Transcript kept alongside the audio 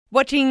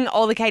Watching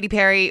all the Katy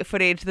Perry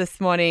footage this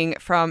morning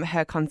from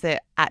her concert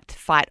at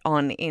Fight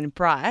On in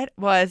Bright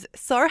was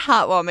so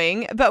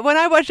heartwarming. But when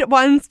I watched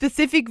one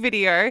specific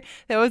video,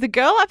 there was a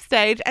girl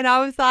upstage and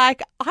I was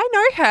like, I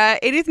know her.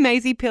 It is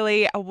Maisie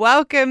Pilley.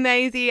 Welcome,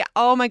 Maisie.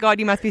 Oh my God,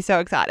 you must be so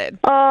excited.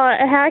 Oh,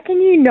 how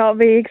can you not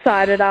be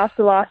excited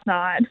after last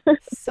night?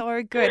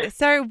 So good.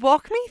 So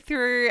walk me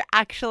through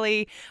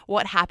actually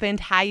what happened,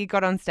 how you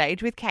got on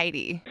stage with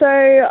Katy. So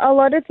a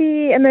lot of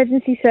the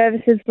emergency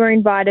services were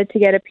invited to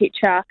get a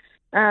picture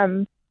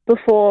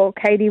before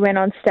Katy went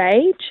on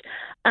stage,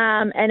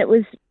 and it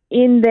was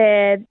in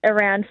there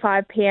around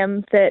 5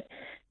 p.m. that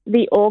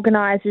the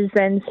organisers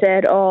then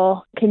said,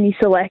 oh, can you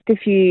select a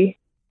few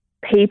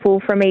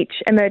people from each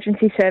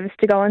emergency service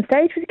to go on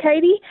stage with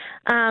Katy?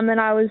 And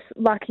I was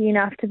lucky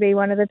enough to be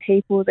one of the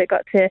people that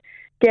got to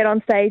get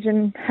on stage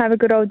and have a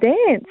good old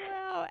dance.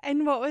 Wow.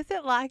 And what was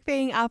it like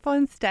being up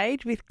on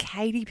stage with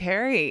Katy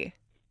Perry?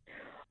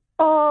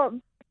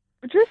 Oh,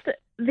 just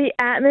the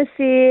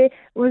atmosphere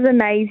was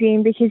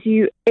amazing because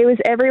it was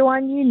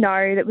everyone you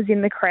know that was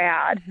in the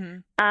crowd.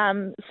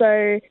 Mm-hmm.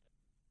 So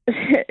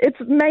it's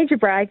major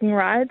bragging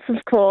rights, of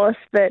course,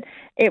 but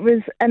it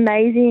was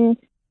amazing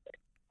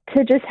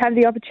to just have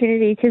the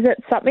opportunity because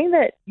it's something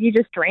that you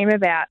just dream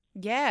about.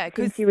 Yeah,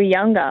 since you were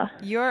younger.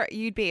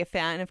 You'd be a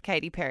fan of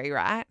Katy Perry,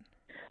 right?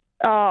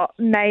 Oh,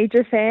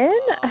 major fan.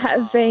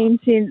 Has been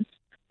since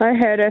I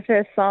heard her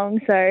first song,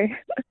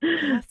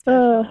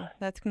 so.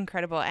 That's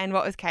incredible. And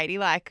what was Katy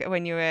like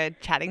when you were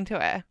chatting to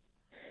her?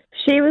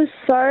 She was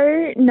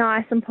so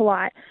nice and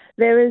polite.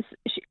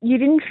 You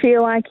didn't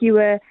feel like you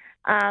were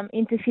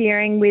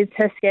interfering with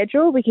her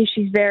schedule because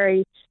she's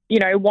very,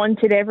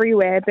 wanted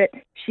everywhere, but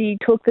she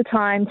took the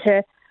time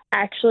to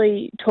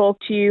actually talk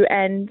to you,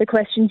 and the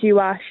questions you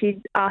asked,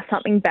 she'd ask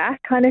something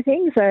back kind of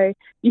thing. So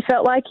you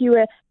felt like you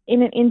were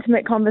in an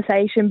intimate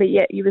conversation, but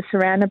yet you were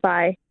surrounded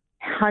by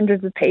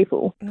hundreds of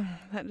people. Oh,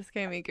 that just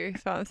gave me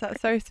goosebumps.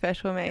 That's so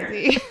special,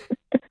 Maisie.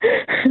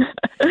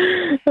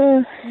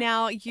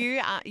 Now,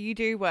 you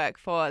do work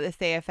for the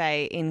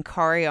CFA in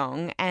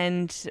Corryong,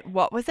 and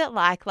what was it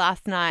like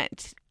last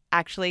night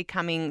actually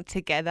coming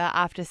together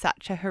after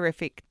such a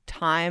horrific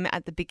time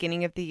at the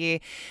beginning of the year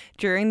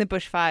during the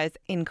bushfires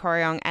in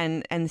Corryong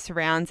and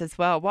surrounds as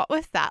well? What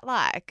was that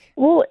like?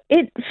 Well,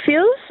 it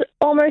feels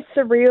almost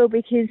surreal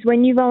because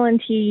when you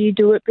volunteer, you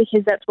do it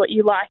because that's what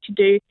you like to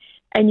do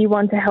and you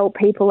want to help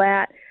people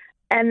out.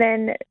 And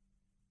then,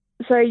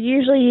 so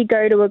usually you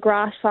go to a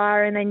grass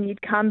fire and then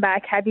you'd come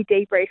back, have your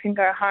debrief and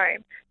go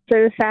home.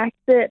 So the fact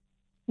that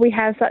we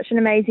have such an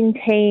amazing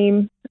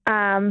team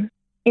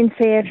in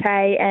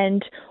CFA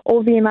and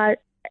all the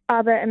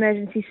other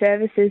emergency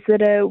services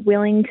that are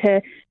willing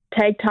to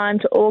take time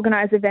to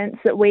organise events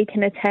that we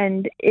can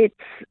attend, it's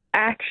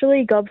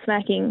actually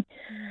gobsmacking.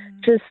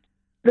 Just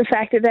the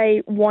fact that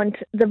they want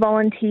the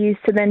volunteers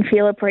to then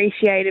feel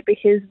appreciated,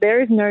 because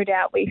there is no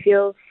doubt we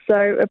feel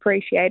so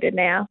appreciated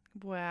now.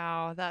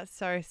 Wow, that's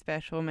so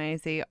special,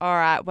 Maisie. All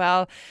right,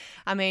 well,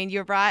 I mean,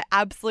 you're right,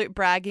 absolute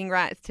bragging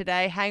rights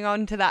today. Hang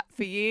on to that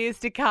for years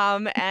to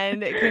come,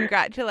 and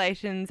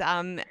congratulations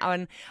on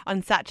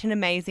such an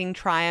amazing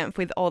triumph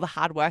with all the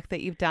hard work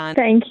that you've done.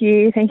 Thank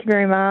you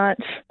very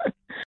much.